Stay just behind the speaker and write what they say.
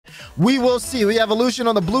We will see. We have Illusion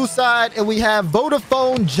on the blue side, and we have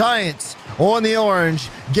Vodafone Giants on the orange.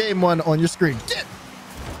 Game 1 on your screen.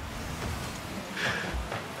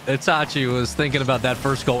 Itachi was thinking about that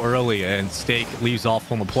first goal early, and Steak leaves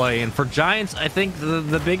off on the play. And for Giants, I think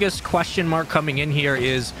the biggest question mark coming in here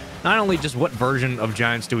is not only just what version of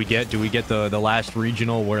Giants do we get? Do we get the last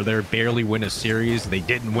regional where they barely win a series? They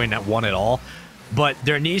didn't win at one at all. But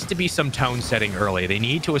there needs to be some tone setting early. They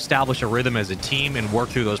need to establish a rhythm as a team and work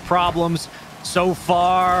through those problems. So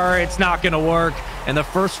far, it's not going to work. And the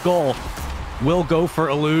first goal will go for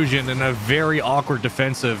Illusion in a very awkward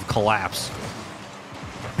defensive collapse.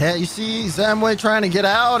 Yeah, you see Zamway trying to get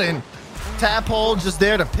out, and Tadpole just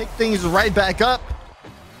there to pick things right back up.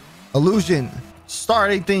 Illusion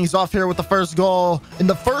starting things off here with the first goal in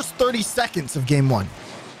the first 30 seconds of game 1.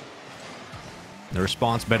 The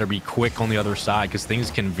response better be quick on the other side, because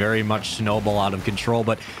things can very much snowball out of control.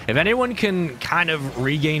 But if anyone can kind of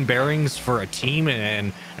regain bearings for a team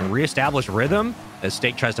and reestablish rhythm, as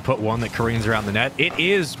Steak tries to put one that careens around the net, it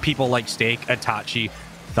is people like Steak, Itachi,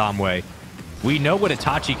 Thamwe. We know what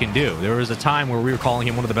Itachi can do. There was a time where we were calling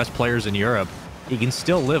him one of the best players in Europe. He can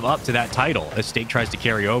still live up to that title as Steak tries to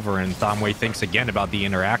carry over, and Thamwe thinks again about the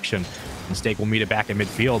interaction. And Steak will meet it back in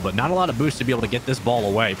midfield, but not a lot of boost to be able to get this ball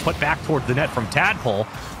away. Put back towards the net from Tadpole,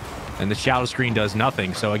 and the shadow screen does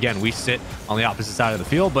nothing. So again, we sit on the opposite side of the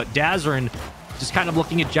field, but Dazarin just kind of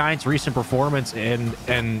looking at Giants' recent performance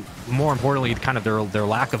and more importantly, kind of their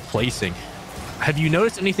lack of placing. Have you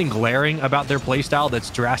noticed anything glaring about their playstyle that's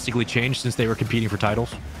drastically changed since they were competing for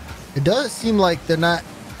titles? It does seem like they're not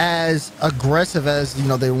as aggressive as, you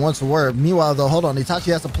know, they once were. Meanwhile, though, hold on.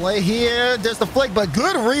 Itachi has to play here. There's the flick, but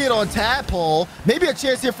good read on Tadpole. Maybe a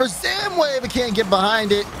chance here for Zamway, but can't get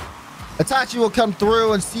behind it. Itachi will come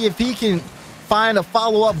through and see if he can find a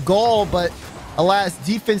follow-up goal, but alas,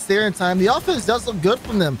 defense there in time. The offense does look good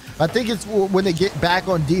from them. I think it's when they get back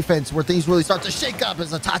on defense where things really start to shake up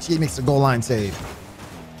as Itachi makes a goal line save.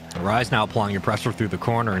 Rise now applying your pressure through the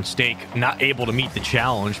corner, and Steak not able to meet the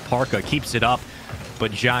challenge. Parka keeps it up,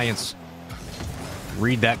 but Giants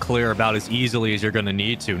read that clear about as easily as you're going to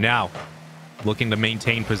need to. Now, looking to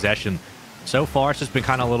maintain possession. So far, it's just been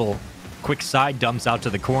kind of little quick side dumps out to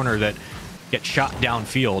the corner that get shot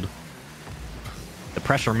downfield. The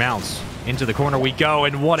pressure mounts. Into the corner we go,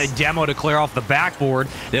 and what a demo to clear off the backboard.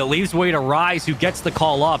 It leaves way to Rise, who gets the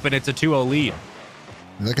call up, and it's a 2-0 lead.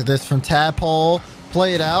 Look at this from Tadpole.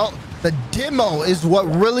 Play it out. The demo is what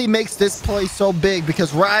really makes this play so big,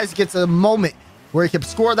 because Rise gets a moment where he can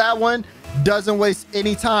score that one, doesn't waste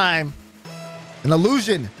any time. An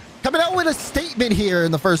Illusion coming out with a statement here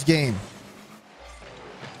in the first game.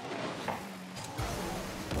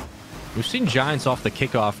 We've seen Giants off the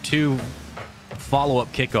kickoff, 2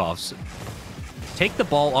 follow-up kickoffs. Take the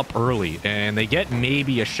ball up early, and they get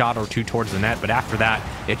maybe a shot or 2 towards the net, but after that,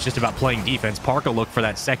 it's just about playing defense. Parka looked for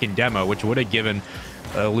that second demo, which would have given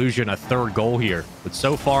Illusion a 3rd goal here. But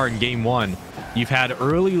so far in game 1, you've had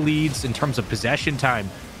early leads in terms of possession time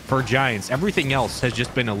for Giants. Everything else has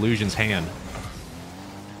just been Illusion's hand.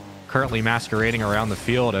 Currently masquerading around the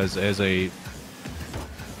field as a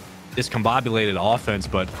discombobulated offense,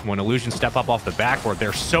 but when Illusion step up off the backboard,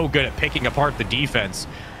 they're so good at picking apart the defense,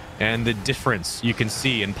 and the difference you can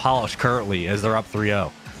see in Polish currently as they're up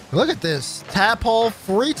 3-0. Look at this. Tadpole,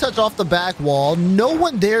 free touch off the back wall. No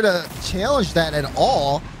one there to challenge that at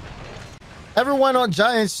all. Everyone on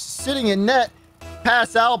Giants sitting in net.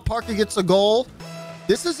 Pass out. Parker gets a goal.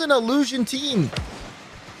 This is an Illusion team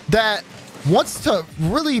that wants to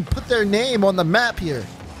really put their name on the map here.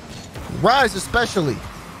 Rise especially.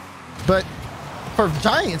 But for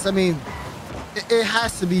Giants, I mean, it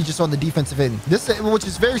has to be just on the defensive end. This, which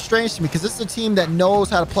is very strange to me, because this is a team that knows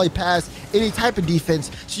how to play past any type of defense.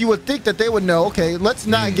 So you would think that they would know, okay, let's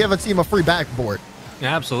not give a team a free backboard.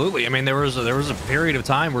 Absolutely. I mean, there was a period of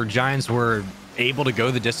time where Giants were able to go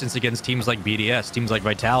the distance against teams like BDS, teams like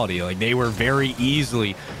Vitality. Like, they were very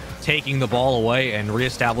easily taking the ball away and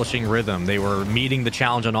reestablishing rhythm. They were meeting the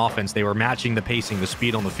challenge on offense. They were matching the pacing, the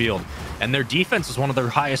speed on the field. And their defense was one of their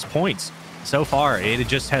highest points. So far, it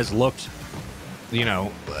just has looked, you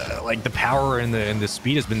know, like the power and the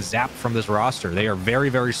speed has been zapped from this roster. They are very,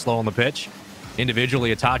 very slow on the pitch.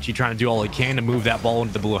 Individually, Itachi trying to do all he can to move that ball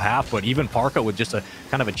into the blue half, but even Parka with just a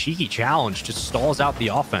kind of a cheeky challenge just stalls out the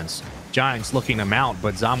offense. Giants looking to mount,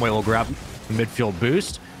 but Zamway will grab the midfield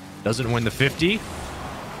boost. Doesn't win the 50.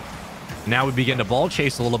 Now we begin to ball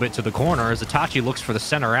chase a little bit to the corner as Itachi looks for the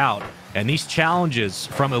center out, and these challenges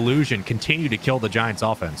from Illusion continue to kill the Giants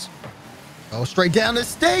offense. Oh, straight down to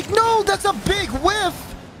Steak. No, that's a big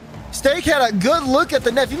whiff. Steak had a good look at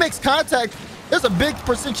the net. If he makes contact, There's a big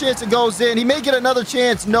percent chance it goes in. He may get another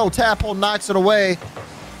chance. No, Tadpole knocks it away.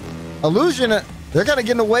 Illusion, they're kind of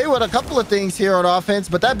getting away with a couple of things here on offense.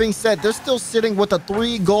 But that being said, they're still sitting with a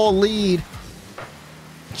 3-goal lead.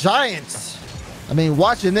 Giants, I mean,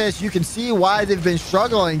 watching this, you can see why they've been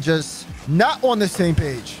struggling, just not on the same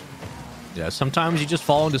page. Yeah, sometimes you just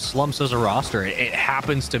fall into slumps as a roster. It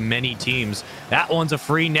happens to many teams. That one's a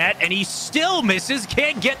free net, and he still misses.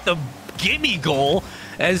 Can't get the gimme goal,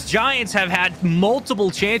 as Giants have had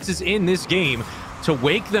multiple chances in this game to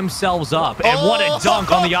wake themselves up. And what a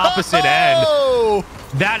dunk on the opposite end.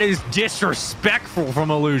 That is disrespectful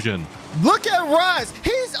from Illusion. Look at Rise.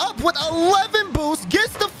 He's up with 11 boosts,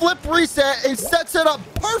 gets the flip reset, and sets it up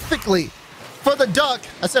perfectly for the dunk.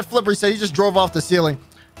 I said flip reset. He just drove off the ceiling.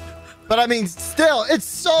 But I mean, still, it's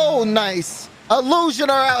so nice. Illusion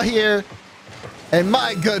are out here. And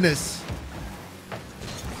my goodness.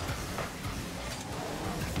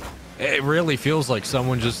 It really feels like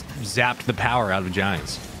someone just zapped the power out of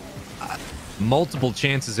Giants. Multiple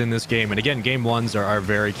chances in this game. And again, game ones are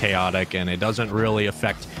very chaotic, and it doesn't really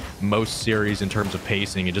affect most series in terms of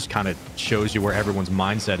pacing. It just kind of shows you where everyone's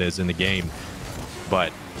mindset is in the game.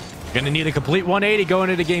 But you're going to need a complete 180 going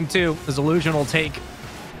into game 2, as Illusion will take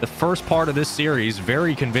the first part of this series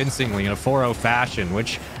very convincingly in a 4-0 fashion,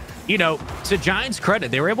 which, you know, to Giants' credit,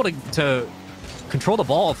 they were able to control the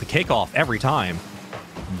ball at the kickoff every time.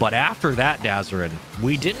 But after that, Dazarin,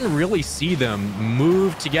 we didn't really see them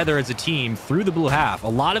move together as a team through the blue half. A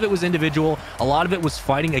lot of it was individual. A lot of it was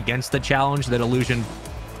fighting against the challenge that Illusion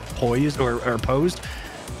posed.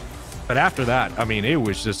 But after that, I mean, it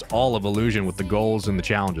was just all of Illusion with the goals and the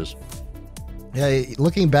challenges. Yeah,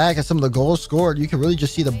 looking back at some of the goals scored, you can really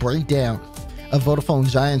just see the breakdown of Vodafone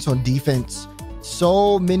Giants on defense.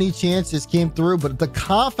 So many chances came through, but the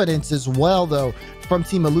confidence as well, though, from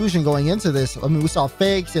Team Illusion going into this. I mean, we saw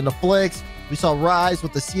fakes and the flicks. We saw Rise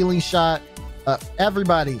with the ceiling shot.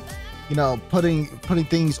 Everybody, you know, putting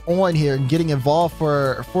things on here and getting involved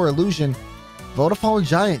for Illusion. Vodafone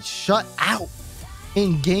Giants shut out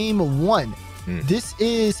in game 1. This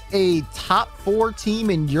is a top 4 team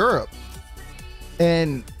in Europe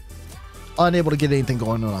and unable to get anything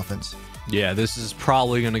going on offense. Yeah, this is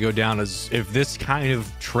probably going to go down as, if this kind of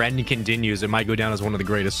trend continues, it might go down as one of the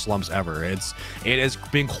greatest slumps ever. It has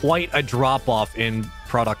been quite a drop-off in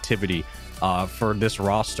productivity for this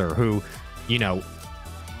roster, who, you know,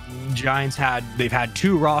 Giants they've had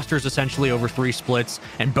 2 rosters essentially over 3 splits,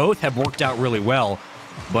 and both have worked out really well.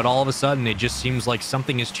 But all of a sudden, it just seems like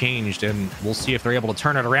something has changed, and we'll see if they're able to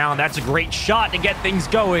turn it around. That's a great shot to get things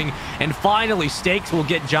going, and finally, Stakes will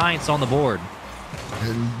get Giants on the board.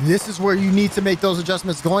 And this is where you need to make those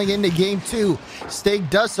adjustments going into game 2. Stake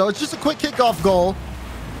does so. It's just a quick kickoff goal.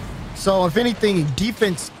 So if anything,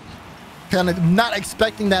 defense kind of not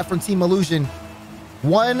expecting that from Team Illusion.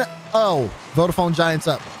 1-0, Vodafone Giants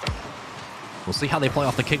up. We'll see how they play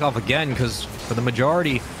off the kickoff again, because for the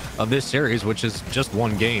majority of this series, which is just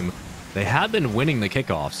one game, they have been winning the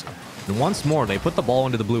kickoffs. And once more, they put the ball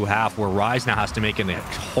into the blue half, where Rise now has to make an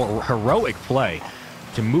heroic play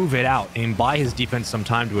to move it out and buy his defense some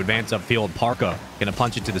time to advance upfield. Parka gonna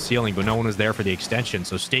punch it to the ceiling, but no one was there for the extension,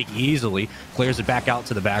 so Stake easily clears it back out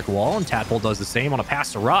to the back wall, and Tadpole does the same on a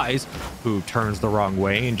pass to Rise, who turns the wrong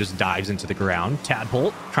way and just dives into the ground.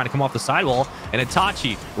 Tadpole trying to come off the sidewall, and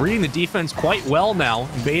Itachi reading the defense quite well now,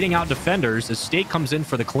 baiting out defenders as Stake comes in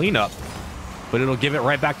for the cleanup. But it'll give it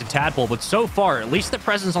right back to Tadpole. But so far, at least the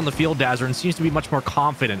presence on the field, Dazarin, seems to be much more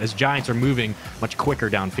confident as Giants are moving much quicker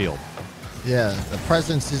downfield. Yeah, the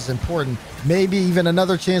presence is important. Maybe even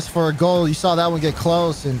another chance for a goal. You saw that one get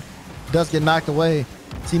close and does get knocked away.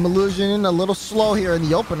 Team Illusion a little slow here in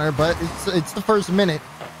the opener, but it's the first minute.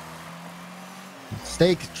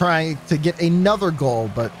 Stake trying to get another goal,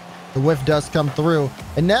 but the whiff does come through.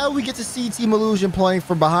 And now we get to see Team Illusion playing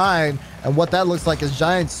from behind, and what that looks like is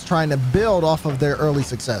Giants trying to build off of their early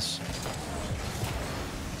success.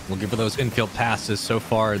 Looking for those infield passes. So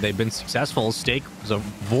far, they've been successful. Stake was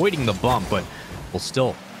avoiding the bump, but will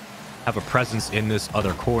still have a presence in this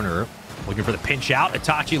other corner. Looking for the pinch out.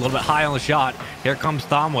 Itachi a little bit high on the shot. Here comes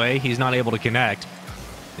Thamwe. He's not able to connect.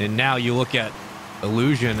 And now you look at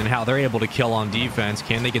Illusion and how they're able to kill on defense.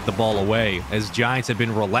 Can they get the ball away? As Giants have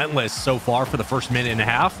been relentless so far for the first minute and a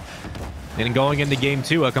half. And going into game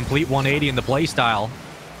 2, a complete 180 in the play style.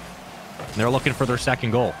 And they're looking for their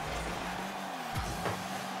second goal.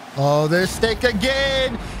 Oh, there's Stake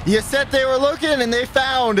again. You said they were looking and they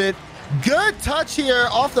found it. Good touch here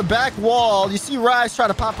off the back wall. You see Rise try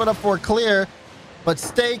to pop it up for a clear, but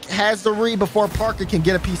Stake has the read before Parker can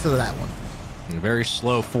get a piece of that one. Very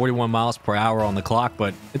slow, 41 miles per hour on the clock,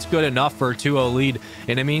 but it's good enough for a 2-0 lead.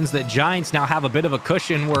 And it means that Giants now have a bit of a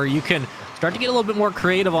cushion where you can start to get a little bit more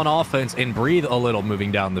creative on offense and breathe a little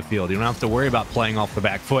moving down the field. You don't have to worry about playing off the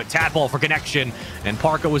back foot. Tadpole for connection, and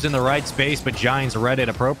Parka was in the right space, but Giants read it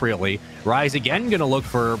appropriately. Rise again going to look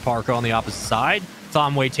for Parka on the opposite side.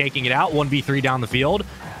 Thomway taking it out, 1v3 down the field.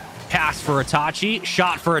 Pass for Itachi,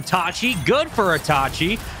 shot for Itachi, good for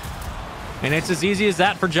Itachi. And it's as easy as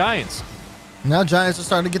that for Giants. Now Giants are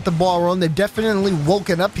starting to get the ball rolling. They've definitely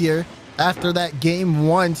woken up here after that game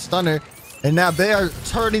 1 stunner. And now they are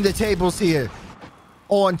turning the tables here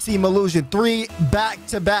on Team Illusion. 3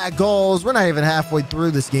 back-to-back goals. We're not even halfway through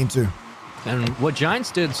this game 2. And what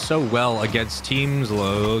Giants did so well against teams,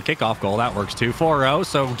 low kickoff goal, that works too, 4-0,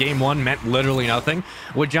 so game 1 meant literally nothing.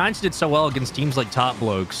 What Giants did so well against teams like Top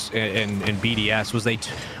Blokes and BDS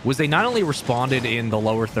was they not only responded in the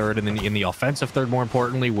lower third and in the offensive third, more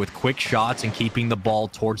importantly, with quick shots and keeping the ball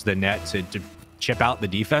towards the net to chip out the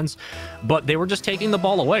defense, but they were just taking the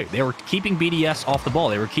ball away. They were keeping BDS off the ball.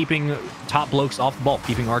 They were keeping Top Blokes off the ball,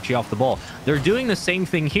 keeping Archie off the ball. They're doing the same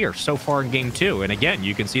thing here so far in game 2. And again,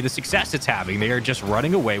 you can see the success it's having. They are just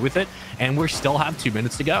running away with it, and we still have 2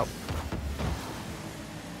 minutes to go.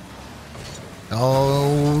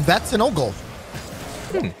 Oh, that's an old goal.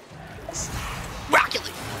 Rocket.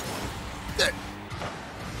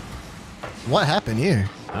 What happened here?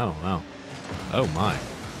 Oh, wow. Oh, my.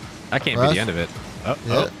 That can't be the end of it. Oh,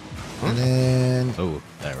 yeah. And then... Oh,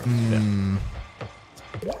 there it is.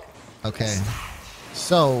 Yeah. Okay.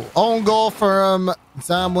 So, own goal from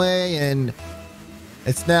Zamway, and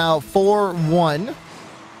it's now 4-1.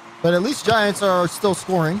 But at least Giants are still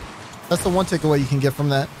scoring. That's the one takeaway you can get from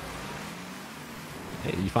that.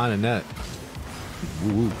 Hey, you find a net.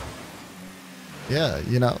 Woo-woo. Yeah,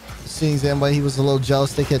 you know, seeing Zamway, he was a little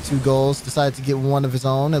jealous. They had 2 goals, decided to get one of his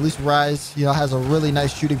own. At least Rise, you know, has a really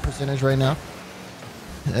nice shooting percentage right now.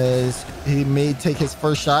 As he may take his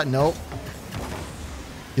first shot. Nope.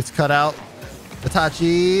 Gets cut out.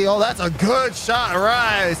 Itachi. Oh, that's a good shot.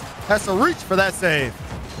 Rise has to reach for that save.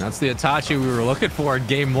 That's the Itachi we were looking for in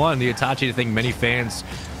game 1. The Itachi I think many fans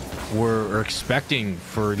were expecting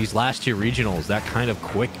for these last 2 regionals. That kind of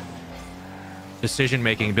quick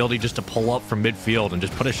decision-making ability just to pull up from midfield and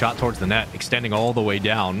just put a shot towards the net, extending all the way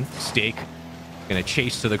down. Stake gonna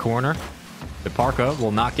chase to the corner, but Parka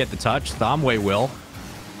will not get the touch. Thomway will,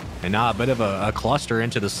 and now a bit of a cluster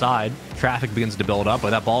into the side. Traffic begins to build up, but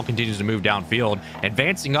that ball continues to move downfield,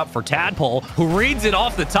 advancing up for Tadpole, who reads it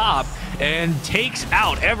off the top and takes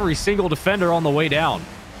out every single defender on the way down.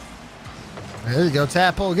 There you go,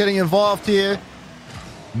 Tadpole getting involved here.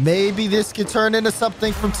 Maybe this could turn into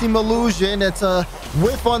something from Team Illusion. It's a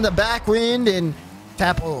whiff on the back wind, and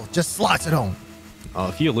Tadpole just slots it home. Oh,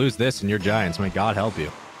 if you lose this and you're Giants, may God help you.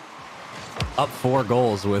 Up 4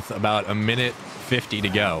 goals with about 1:50 to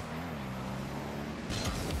go.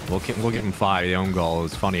 We'll give him 5. The own goal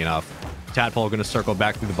is funny enough. Tadpole going to circle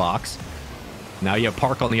back through the box. Now you have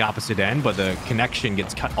Park on the opposite end, but the connection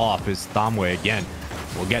gets cut off as Thomway again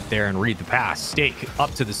will get there and read the pass. Stake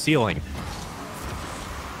up to the ceiling.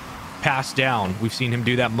 Pass down. We've seen him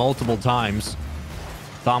do that multiple times.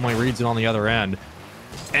 Thomway reads it on the other end.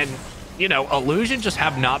 And, you know, Illusion just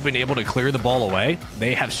have not been able to clear the ball away.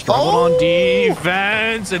 They have struggled on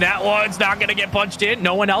defense, and that one's not going to get punched in.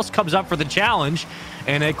 No one else comes up for the challenge.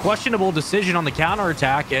 And a questionable decision on the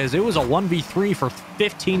counterattack as it was a 1v3 for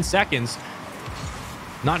 15 seconds.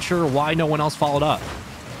 Not sure why no one else followed up.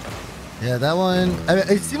 Yeah, that one, I mean,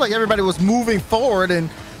 it seemed like everybody was moving forward, and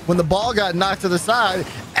when the ball got knocked to the side,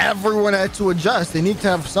 everyone had to adjust. They need to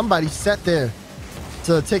have somebody set there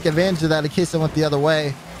to take advantage of that in case it went the other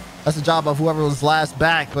way. That's the job of whoever was last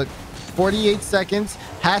back, but 48 seconds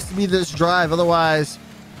has to be this drive. Otherwise,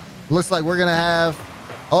 looks like we're going to have...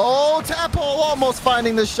 Oh, Tadpole almost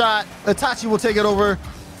finding the shot. Itachi will take it over.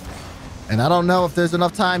 And I don't know if there's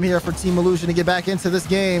enough time here for Team Illusion to get back into this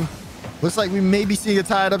game. Looks like we may be seeing a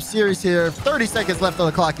tied-up series here. 30 seconds left on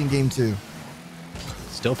the clock in game 2.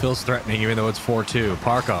 Still feels threatening even though it's 4-2.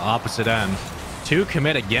 Parka, opposite end. 2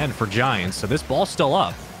 commit again for Giants, so this ball's still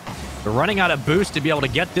up. They're running out of boost to be able to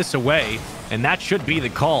get this away, and that should be the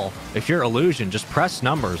call. If you're Illusion, just press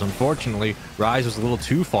numbers. Unfortunately, Rise was a little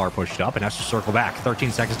too far pushed up and has to circle back.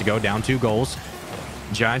 13 seconds to go, down 2 goals.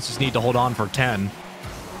 Giants just need to hold on for 10.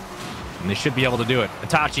 And they should be able to do it.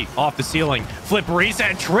 Itachi off the ceiling. Flip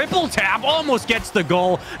reset. Triple tap. Almost gets the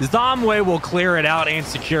goal. Zomway will clear it out and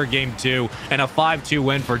secure game 2. And a 5-2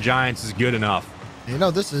 win for Giants is good enough. You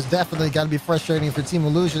know, this is definitely got to be frustrating for Team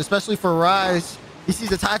Illusion, especially for Rise. He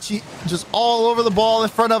sees Itachi just all over the ball in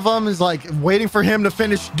front of him. Is like waiting for him to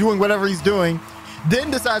finish doing whatever he's doing.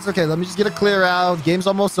 then decides, okay, let me just get a clear out. Game's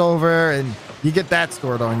almost over, and you get that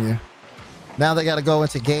scored on you. Now they got to go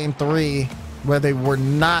into game 3, where they were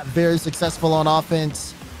not very successful on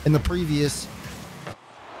offense in the previous.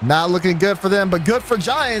 Not looking good for them, but good for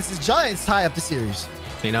Giants as Giants tie up the series.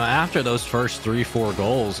 You know, after those first 3-4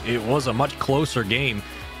 goals, it was a much closer game,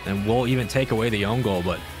 and we'll even take away the own goal,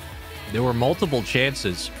 but there were multiple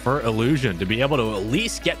chances for Illusion to be able to at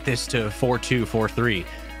least get this to 4-2, 4-3.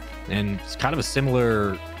 And it's kind of a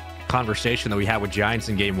similar conversation that we had with Giants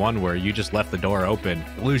in game 1, where you just left the door open.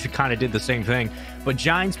 Illusion kind of did the same thing, but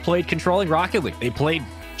Giants played controlling Rocket League. They played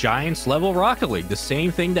Giants level Rocket League, the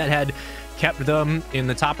same thing that had kept them in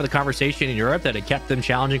the top of the conversation in Europe, that had kept them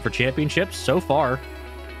challenging for championships so far.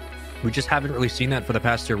 We just haven't really seen that for the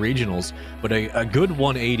past 2 regionals, but a good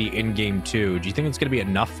 180 in game 2. Do you think it's going to be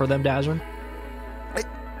enough for them, Dazrin?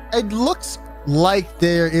 It looks like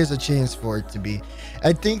there is a chance for it to be.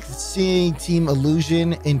 I think seeing Team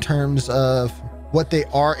Illusion in terms of what they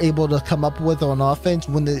are able to come up with on offense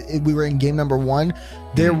when we were in game number 1,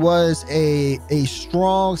 there was a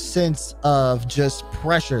strong sense of just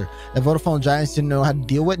pressure that Vodafone Giants didn't know how to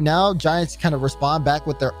deal with. Now Giants kind of respond back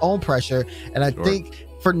with their own pressure, and I think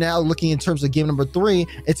for now, looking in terms of game number 3,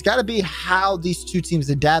 it's got to be how these two teams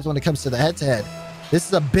adapt when it comes to the head-to-head. This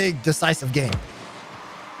is a big, decisive game.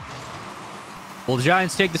 Will the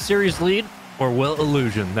Giants take the series lead, or will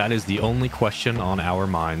Illusion? That is the only question on our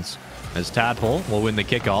minds. As Tadpole will win the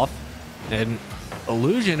kickoff, and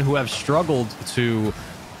Illusion, who have struggled to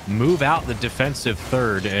move out the defensive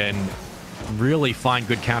third and really find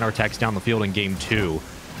good counterattacks down the field in game 2,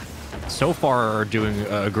 so far are doing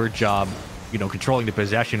a good job, you know, controlling the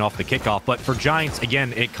possession off the kickoff. But for Giants,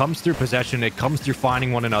 again, it comes through possession, it comes through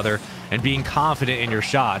finding one another and being confident in your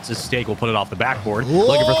shots. As Steak will put it off the backboard. Whoa!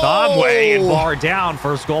 Looking for Thomway and bar down.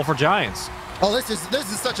 First goal for Giants. Oh, this is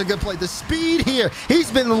such a good play. The speed here.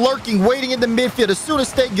 He's been lurking, waiting in the midfield. As soon as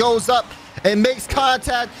Steak goes up and makes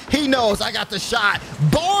contact, he knows I got the shot.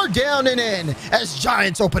 Bar down and in as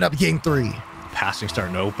Giants open up game 3. Passing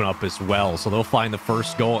starting to open up as well, so they'll find the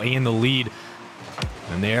first goal and the lead.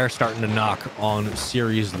 And they're starting to knock on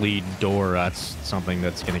series lead door. That's something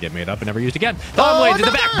that's going to get made up and never used again. Thomway to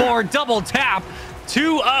the backboard, double tap.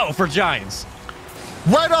 2-0 for Giants.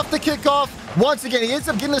 Right off the kickoff, once again, he ends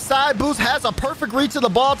up getting a side boost, has a perfect read to the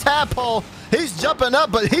ball. Tadpole, he's jumping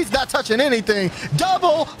up, but he's not touching anything.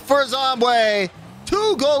 Double for Zomway.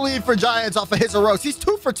 2-goal lead for Giants off of his roast. He's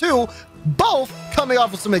 2 for 2, both coming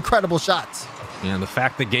off of some incredible shots. And the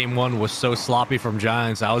fact that game 1 was so sloppy from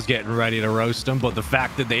Giants, I was getting ready to roast them, but the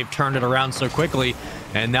fact that they've turned it around so quickly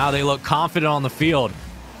and now they look confident on the field.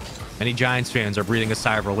 Many Giants fans are breathing a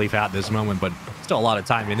sigh of relief at this moment, but still a lot of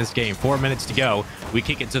time in this game. 4 minutes to go. We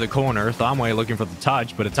kick it to the corner. Thomway looking for the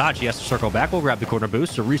touch, but Itachi has to circle back. We'll grab the corner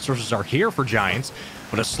boost. The resources are here for Giants,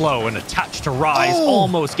 but a slow and a touch to Rise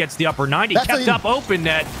almost gets the upper 90. Kept up open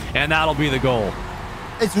net, and that'll be the goal.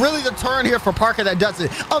 It's really the turn here for Parker that does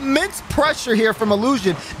it. Immense pressure here from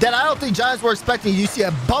Illusion that I don't think Giants were expecting. You see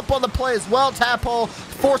a bump on the play as well. Tadpole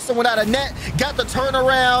forced someone out of net, got the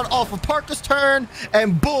turnaround off of Parker's turn,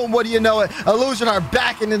 and boom, what do you know it? Illusion are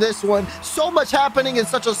back into this one. So much happening in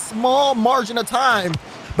such a small margin of time.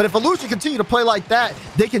 But if Illusion continue to play like that,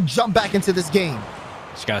 they can jump back into this game.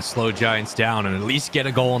 Just got to slow Giants down and at least get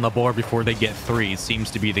a goal on the board before they get 3.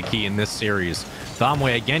 Seems to be the key in this series.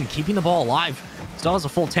 Thomway, again, keeping the ball alive. Still has a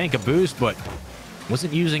full tank of boost, but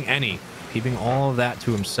wasn't using any. Keeping all of that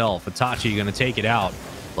to himself. Itachi going to take it out.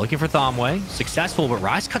 Looking for Thomway. Successful, but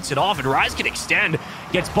Rise cuts it off, and Rise can extend.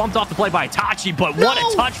 Gets bumped off the play by Itachi, but what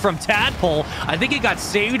a touch from Tadpole. I think it got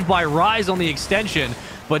saved by Rise on the extension,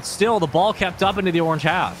 but still, the ball kept up into the orange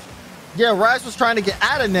half. Yeah, Rise was trying to get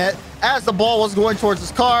out of net as the ball was going towards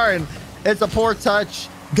his car, and it's a poor touch.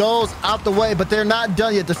 Goes out the way, but they're not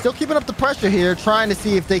done yet. They're still keeping up the pressure here, trying to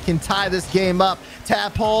see if they can tie this game up.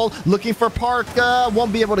 Tadpole looking for Parker,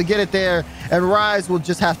 won't be able to get it there, and Rise will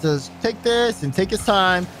just have to take this and take his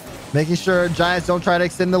time, making sure Giants don't try to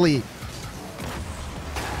extend the lead.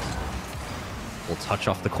 We'll touch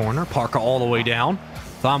off the corner. Parker all the way down.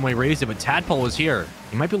 Thomway raised it, but Tadpole is here.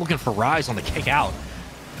 He might be looking for Rise on the kick out.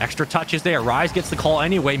 Extra touches there. Rise gets the call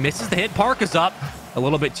anyway, misses the hit. Parker's up. A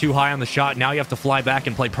little bit too high on the shot. Now you have to fly back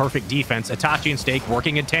and play perfect defense. Itachi and Steak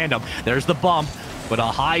working in tandem. There's the bump, but a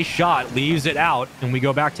high shot leaves it out, and we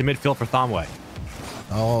go back to midfield for Thomway.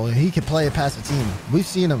 Oh, he can play it past the team. We've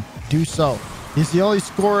seen him do so. He's the only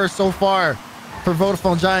scorer so far for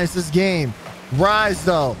Vodafone Giants this game. Rise,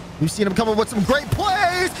 though. We've seen him come up with some great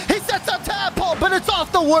plays. He sets up Tadpole, but it's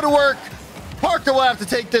off the woodwork. Parker will have to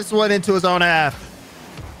take this one into his own half.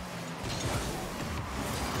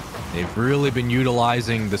 They've really been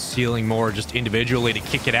utilizing the ceiling more just individually to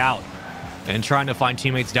kick it out and trying to find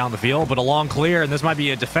teammates down the field, but a long clear, and this might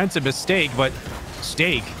be a defensive mistake, but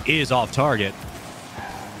Steak is off target.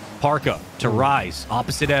 Parka to Rise,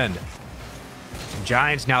 opposite end.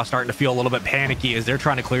 Giants now starting to feel a little bit panicky as they're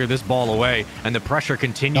trying to clear this ball away, and the pressure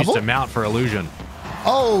continues to mount for Illusion.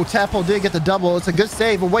 Oh, Tadpole did get the double. It's a good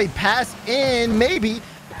save. But wait, pass in, maybe.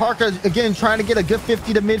 Parker, again, trying to get a good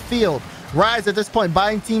 50 to midfield. Rise at this point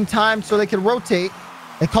buying team time so they can rotate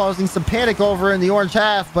and causing some panic over in the orange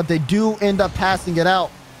half, but they do end up passing it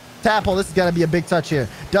out. Tadpole, this is going to be a big touch here.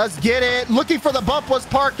 Does get it. Looking for the bump was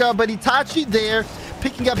Parka, but Itachi there,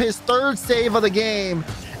 picking up his third save of the game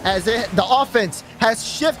as the offense has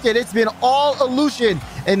shifted. It's been all Illusion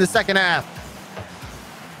in the second half.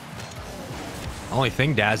 Only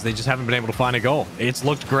thing, Daz, they just haven't been able to find a goal. It's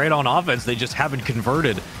looked great on offense. They just haven't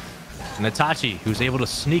converted. And Itachi, who's able to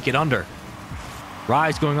sneak it under.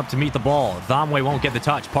 Rise going up to meet the ball. Thamwe won't get the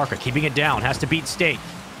touch. Parker keeping it down. Has to beat Steak.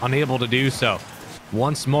 Unable to do so.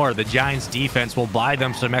 Once more, the Giants defense will buy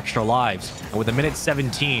them some extra lives. And with a minute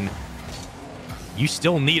 17, you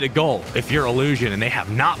still need a goal if you're Illusion, and they have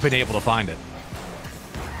not been able to find it.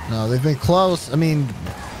 No, they've been close. I mean,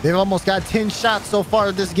 they've almost got 10 shots so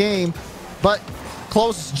far this game, but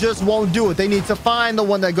close just won't do it. They need to find the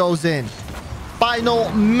one that goes in. Final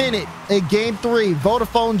minute in game 3.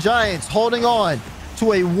 Vodafone Giants holding on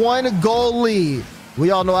to a 1-goal lead. We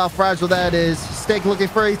all know how fragile that is. Steak looking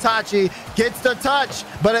for Itachi. Gets the touch,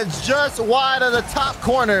 but it's just wide of the top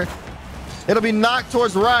corner. It'll be knocked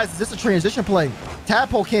towards Rise. Is this a transition play?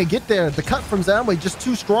 Tadpole can't get there. The cut from Zamway just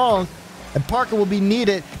too strong, and Parker will be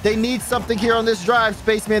needed. They need something here on this drive,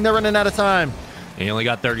 Spaceman. They're running out of time. He only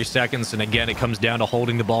got 30 seconds, and again, it comes down to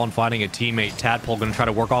holding the ball and finding a teammate. Tadpole going to try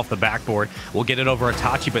to work off the backboard. We'll get it over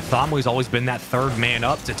Itachi, but Thamwe's always been that third man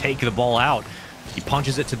up to take the ball out. He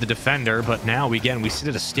punches it to the defender, but now, again, we sit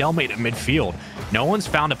at a stalemate at midfield. No one's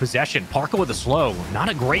found a possession. Parker with a slow. Not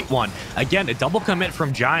a great one. Again, a double commit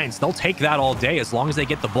from Giants. They'll take that all day as long as they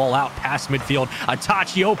get the ball out past midfield.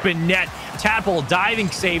 Itachi open net. Tadpole diving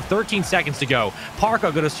save. 13 seconds to go.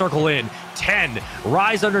 Parker going to circle in. 10.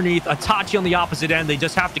 Rise underneath. Itachi on the opposite end. They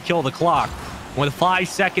just have to kill the clock. With 5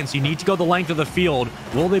 seconds, you need to go the length of the field.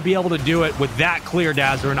 Will they be able to do it with that clear,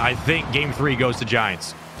 Dazzler? And I think game 3 goes to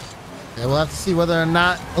Giants. Yeah, we'll have to see whether or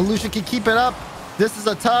not Illusion can keep it up. This is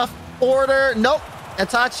a tough order. Nope.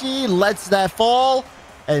 Itachi lets that fall,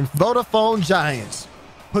 and Vodafone Giants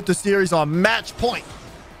put the series on match point.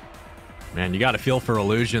 Man, you got to feel for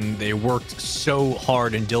Illusion. They worked so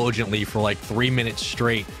hard and diligently for like 3 minutes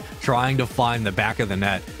straight trying to find the back of the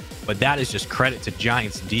net. But that is just credit to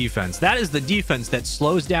Giants defense. That is the defense that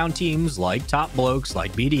slows down teams like Top Blokes,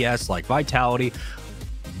 like BDS, like Vitality.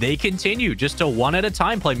 They continue just to one at a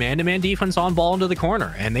time play man-to-man defense on ball into the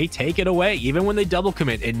corner, and they take it away. Even when they double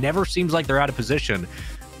commit, it never seems like they're out of position.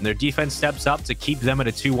 And their defense steps up to keep them at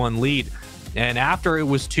a 2-1 lead. And after it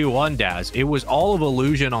was 2-1, Daz, it was all of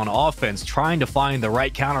Illusion on offense trying to find the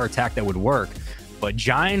right counterattack that would work. But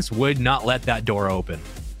Giants would not let that door open.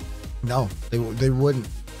 No, they wouldn't.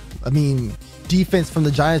 I mean, defense from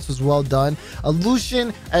the Giants was well done.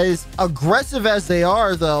 Illusion, as aggressive as they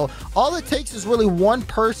are, though, all it takes is really one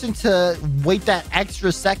person to wait that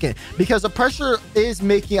extra second, because the pressure is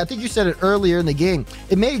making, I think you said it earlier in the game,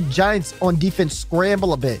 it made Giants on defense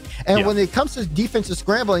scramble a bit. And when it comes to defensive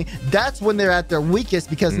scrambling, that's when they're at their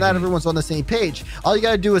weakest, because not everyone's on the same page. All you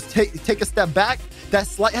got to do is take a step back. That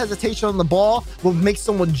slight hesitation on the ball will make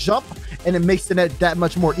someone jump, and it makes the net that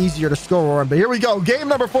much more easier to score on. But here we go. Game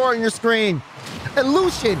number 4 on your screen.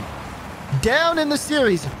 Illusion down in the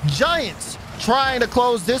series. Giants trying to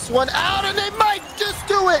close this one out, and they might just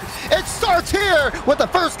do it. It starts here with the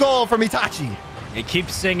first goal from Itachi. He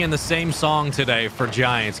keeps singing the same song today for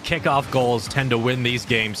Giants. Kickoff goals tend to win these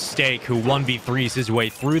games. Steak, who 1v3s his way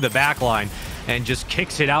through the back line and just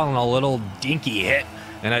kicks it out on a little dinky hit,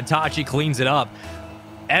 and Itachi cleans it up.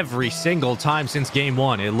 Every single time since game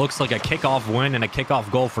 1, it looks like a kickoff win and a kickoff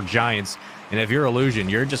goal for Giants. And if you're Illusion,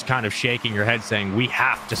 you're just kind of shaking your head saying, we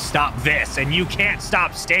have to stop this, and you can't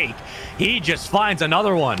stop Steak. He just finds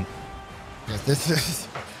another one. Yes, this is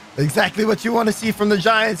exactly what you want to see from the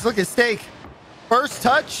Giants. Look at Steak. First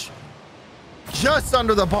touch, just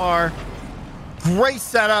under the bar. Great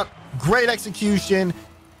setup, great execution.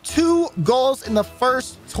 2 goals in the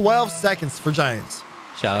first 12 seconds for Giants.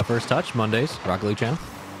 Shout out First Touch, Mondays, Rocket League channel.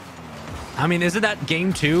 I mean, isn't that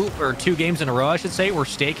game 2, or 2 games in a row, I should say, where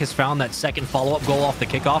Steak has found that second follow-up goal off the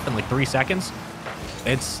kickoff in like 3 seconds?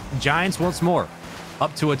 It's Giants once more,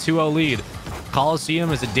 up to a 2-0 lead.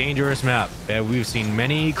 Coliseum is a dangerous map. We've seen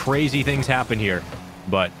many crazy things happen here,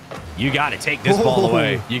 but You got to take this ball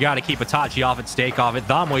away. You got to keep Itachi off it, Stake off it.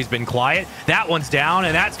 Thamwe's been quiet. That one's down,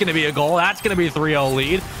 and that's going to be a goal. That's going to be a 3-0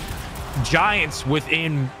 lead. Giants,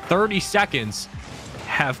 within 30 seconds,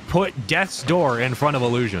 have put death's door in front of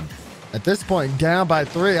Illusion. At this point, down by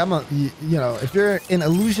 3. You know, if you're an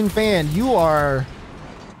Illusion fan, you are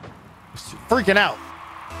freaking out.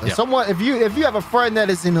 Yep. Someone, if you have a friend that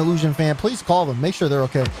is an Illusion fan, please call them. Make sure they're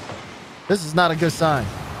okay. This is not a good sign.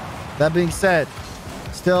 That being said,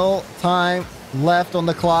 still time left on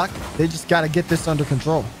the clock. They just got to get this under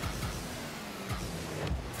control.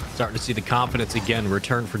 Starting to see the confidence again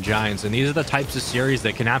return for Giants, and these are the types of series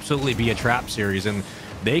that can absolutely be a trap series, and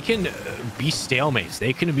they can be stalemates.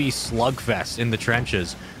 They can be slugfests in the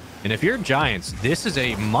trenches. And if you're Giants, this is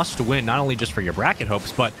a must-win, not only just for your bracket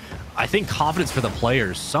hopes, but I think confidence for the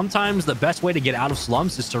players. Sometimes the best way to get out of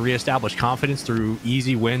slumps is to reestablish confidence through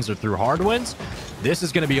easy wins or through hard wins. This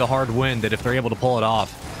is going to be a hard win that if they're able to pull it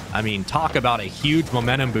off, I mean, talk about a huge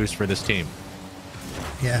momentum boost for this team.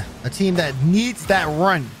 Yeah, a team that needs that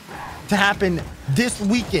run to happen this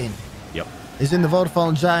weekend. Yep. Is in the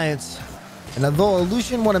Vodafone Giants. And although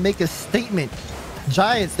Illusion want to make a statement,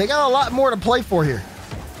 Giants, they got a lot more to play for here.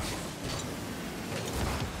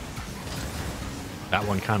 That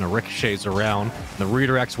one kind of ricochets around. The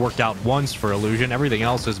redirects worked out once for Illusion. Everything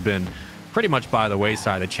else has been pretty much by the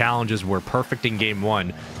wayside. The challenges were perfect in game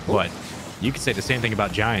 1, but you could say the same thing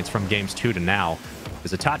about Giants from games 2 to now.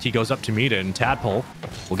 As Itachi goes up to meet it, and Tadpole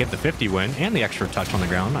will get the 50 win and the extra touch on the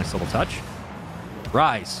ground. Nice little touch.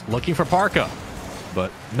 Rise looking for Parka, but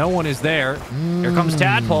no one is there. Here comes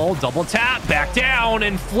Tadpole, double tap, back down,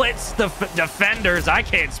 and flits the defenders. I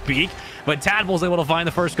can't speak, but Tadpole's able to find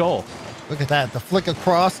the first goal. Look at that. The flick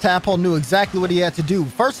across. Tadpole knew exactly what he had to do.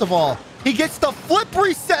 First of all, he gets the flip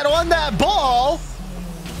reset on that ball,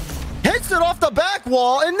 hits it off the back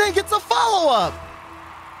wall, and then gets a follow-up.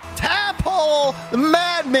 Tadpole, the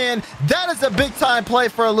madman. That is a big-time play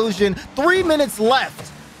for Illusion. 3 minutes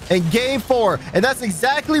left in game 4, and that's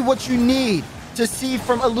exactly what you need to see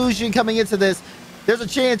from Illusion coming into this. There's a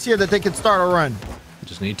chance here that they can start a run.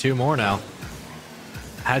 Just need 2 more now.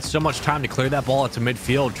 Had so much time to clear that ball into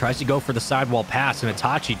midfield. Tries to go for the sidewall pass, and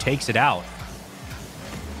Itachi takes it out.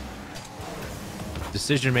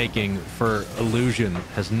 Decision-making for Illusion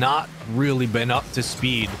has not really been up to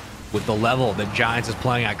speed with the level that Giants is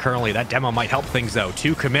playing at currently. That demo might help things, though.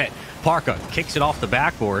 2 commit. Parka kicks it off the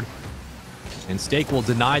backboard, and Stake will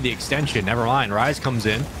deny the extension. Never mind. Rise comes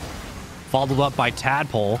in, followed up by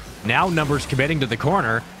Tadpole. Now Numbers committing to the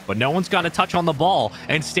corner, but no one's got a touch on the ball,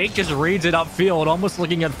 and Stake just reads it upfield, almost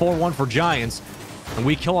looking at 4-1 for Giants. And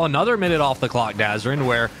we kill another minute off the clock, Dazrin,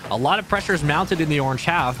 where a lot of pressure is mounted in the orange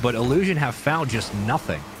half, but Illusion have found just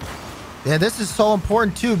nothing. Yeah, this is so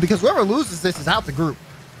important, too, because whoever loses this is out the group.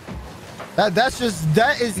 That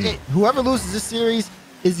is it. Whoever loses this series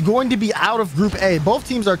is going to be out of Group A. Both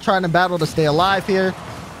teams are trying to battle to stay alive here,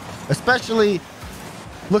 especially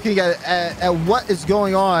looking at what is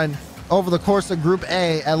going on over the course of Group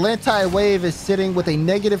A. Atlantai Wave is sitting with a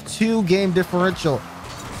 -2 game differential.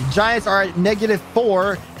 The Giants are at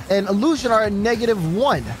 -4, and Illusion are at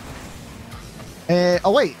 -1. And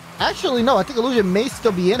oh wait, actually no, I think Illusion may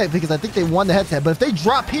still be in it because I think they won the head-to-head. But if they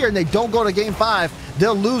drop here and they don't go to game 5,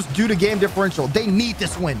 they'll lose due to game differential. They need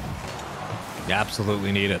this win. You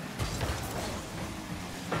absolutely need it.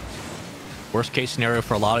 Worst case scenario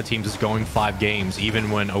for a lot of teams is going 5 games,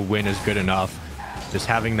 even when a win is good enough. Just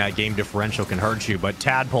having that game differential can hurt you. But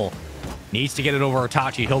Tadpole needs to get it over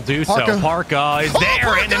Itachi. He'll do so. Parka is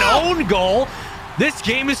there, and an own goal. This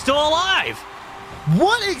game is still alive.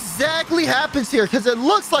 What exactly happens here? Because it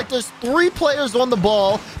looks like there's 3 players on the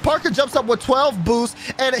ball. Parker jumps up with 12 boosts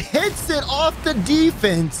and hits it off the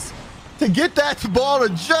defense to get that ball to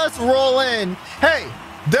just roll in. Hey,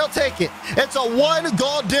 they'll take it. It's a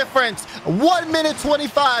 1-goal difference. 1 minute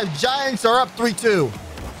 25. Giants are up 3-2.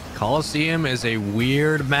 Coliseum is a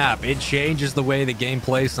weird map. It changes the way the game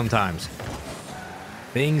plays sometimes.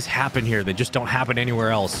 Things happen here that just don't happen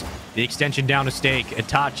anywhere else. The extension down to Stake.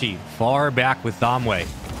 Itachi far back with Thamwe.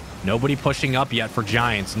 Nobody pushing up yet for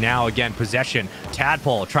Giants. Now again, possession.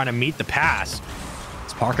 Tadpole trying to meet the pass.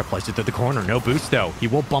 Parka placed it through the corner. No boost, though. He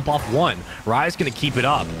will bump off 1. Rise going to keep it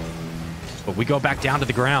up. But we go back down to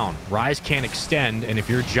the ground. Rise can't extend, and if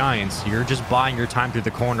you're Giants, you're just buying your time through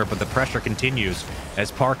the corner, but the pressure continues.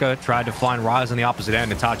 As Parka tried to find Rise on the opposite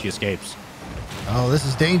end, Itachi escapes. Oh, this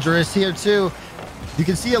is dangerous here, too. You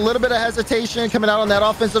can see a little bit of hesitation coming out on that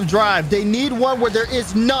offensive drive. They need one where there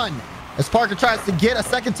is none. As Parker tries to get a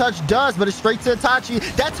second touch, does, but it's straight to Itachi.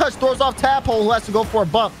 That touch throws off Tadpole, who has to go for a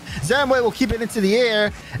bump. Zamway will keep it into the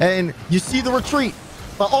air, and you see the retreat,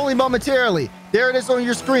 but only momentarily. There it is on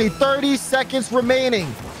your screen. 30 seconds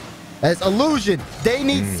remaining. As Illusion, they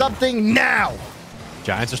need something now.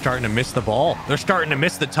 Giants are starting to miss the ball. They're starting to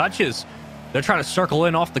miss the touches. They're trying to circle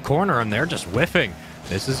in off the corner, and they're just whiffing.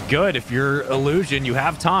 This is good. If you're Illusion, you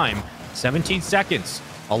have time. 17 seconds.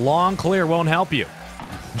 A long clear won't help you.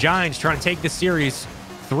 Giants trying to take the series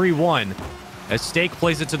 3-1. As Stake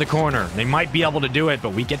plays it to the corner. They might be able to do it,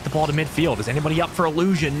 but we get the ball to midfield. Is anybody up for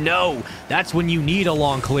Illusion? No. That's when you need a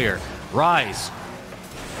long clear. Rise.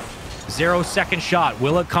 0-second shot.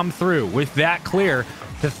 Will it come through? With that clear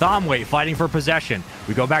to Thomway fighting for possession.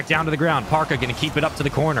 We go back down to the ground. Parka going to keep it up to the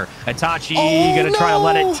corner. Itachi going to try to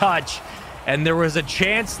let it touch. And there was a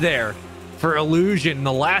chance there for Illusion in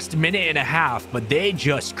the last minute and a half, but they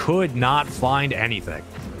just could not find anything.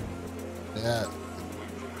 Yeah.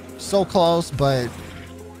 So close, but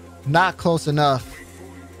not close enough.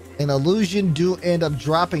 And Illusion do end up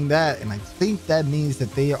dropping that, and I think that means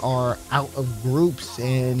that they are out of groups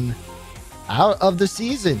and out of the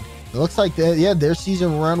season. It looks like that, yeah, their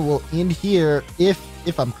season run will end here if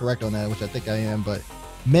I'm correct on that, which I think I am. But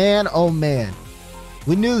man, oh man,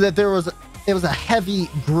 we knew that it was a heavy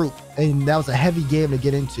group, and that was a heavy game to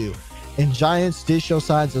get into. And Giants did show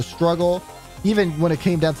signs of struggle, even when it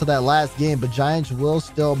came down to that last game. But Giants will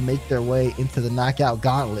still make their way into the knockout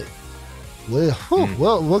gauntlet.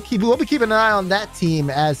 We'll be keeping an eye on that team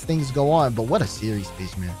as things go on. But what a series,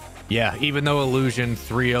 Space Man. Yeah, even though Illusion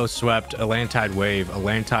 3-0 swept Atlantide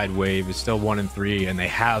Wave is still 1-3, and they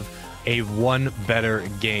have a one better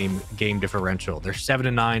game differential. They're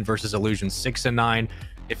 7-9 versus Illusion 6-9.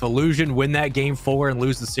 If Illusion win that game 4 and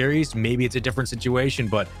lose the series, maybe it's a different situation,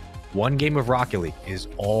 but one game of Rocket League is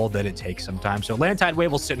all that it takes sometimes. So Atlantide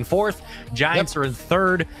Wave will sit in 4th. Giants are in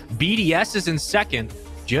 3rd. BDS is in 2nd,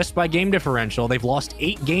 just by game differential. They've lost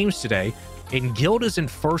 8 games today, and Guild is in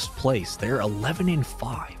 1st place. They're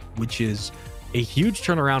 11-5, which is a huge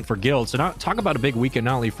turnaround for Guild. So talk about a big weekend,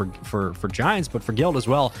 not only for Giants, but for Guild as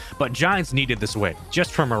well. But Giants needed this win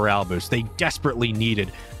just for morale boost. They desperately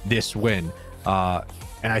needed this win.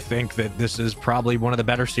 And I think that this is probably one of the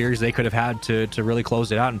better series they could have had to really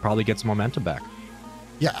close it out and probably get some momentum back.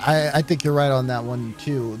 Yeah, I think you're right on that one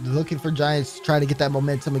too. Looking for Giants trying to get that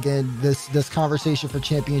momentum again. This conversation for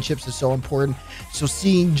championships is so important. So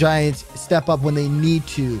seeing Giants step up when they need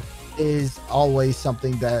to is always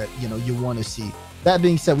something that you want to see. That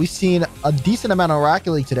being said, we've seen a decent amount of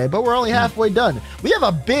Rocket League today, but we're only halfway done. We have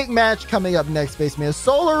a big match coming up next, Spaceman.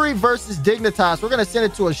 Solary versus Dignitas. We're going to send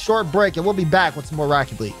it to a short break, and we'll be back with some more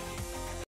Rocket League.